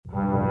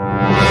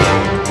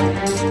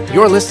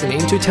You're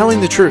listening to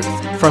Telling the Truth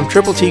from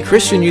Triple T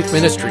Christian Youth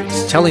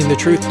Ministries, telling the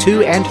truth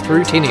to and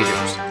through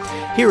teenagers.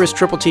 Here is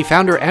Triple T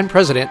founder and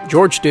president,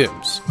 George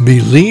Dooms.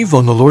 Believe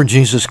on the Lord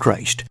Jesus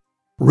Christ.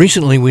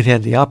 Recently, we've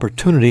had the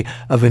opportunity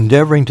of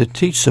endeavoring to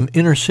teach some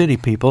inner city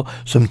people,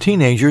 some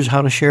teenagers,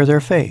 how to share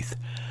their faith.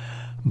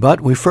 But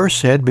we first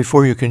said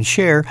before you can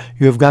share,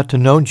 you have got to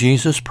know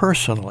Jesus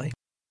personally.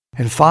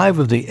 And 5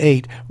 of the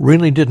 8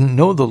 really didn't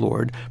know the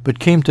Lord, but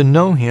came to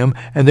know Him,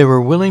 and they were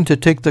willing to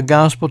take the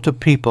gospel to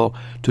people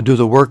to do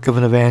the work of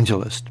an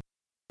evangelist.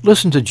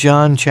 Listen to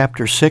John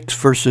chapter 6,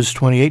 verses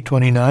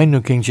 28-29,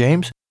 New King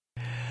James.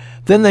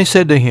 Then they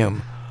said to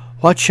him,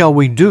 "What shall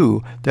we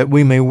do that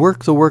we may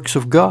work the works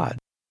of God?"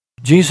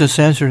 Jesus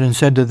answered and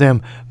said to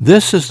them,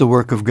 "This is the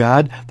work of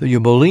God, that you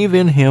believe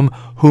in Him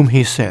whom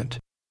He sent."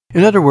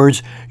 In other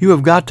words, you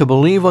have got to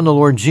believe on the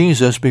Lord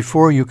Jesus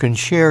before you can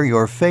share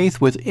your faith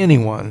with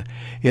anyone.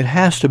 It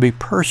has to be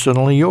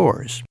personally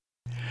yours.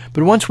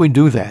 But once we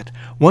do that,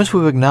 once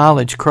we've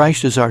acknowledged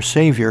Christ as our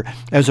Savior,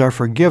 as our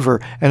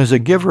forgiver, and as a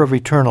giver of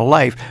eternal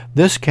life,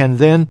 this can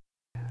then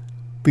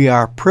be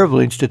our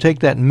privilege to take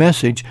that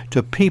message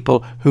to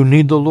people who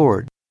need the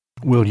Lord.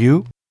 Will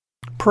you?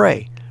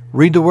 Pray.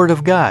 Read the Word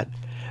of God.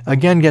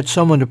 Again, get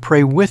someone to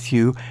pray with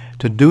you,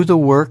 to do the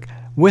work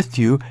with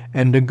you,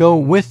 and to go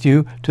with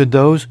you to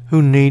those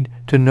who need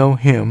to know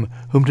Him,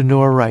 whom to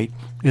know aright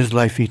is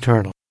life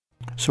eternal.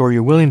 So are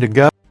you willing to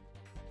go?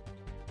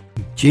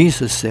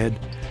 Jesus said,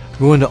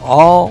 "Go into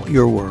all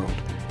your world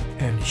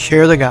and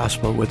share the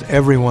gospel with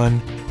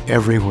everyone,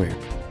 everywhere."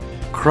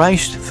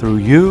 Christ, through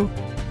you,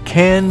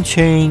 can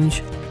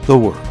change the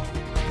world.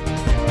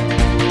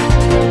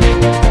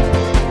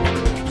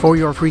 For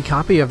your free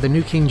copy of the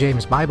New King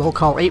James Bible,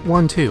 call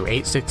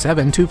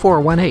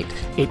 812-867-2418,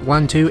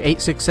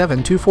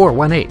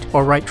 812-867-2418,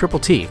 or write Triple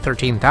T,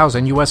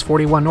 13,000 U.S.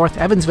 41 North,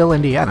 Evansville,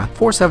 Indiana,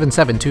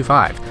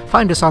 47725.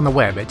 Find us on the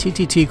web at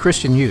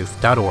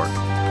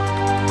tttchristianyouth.org.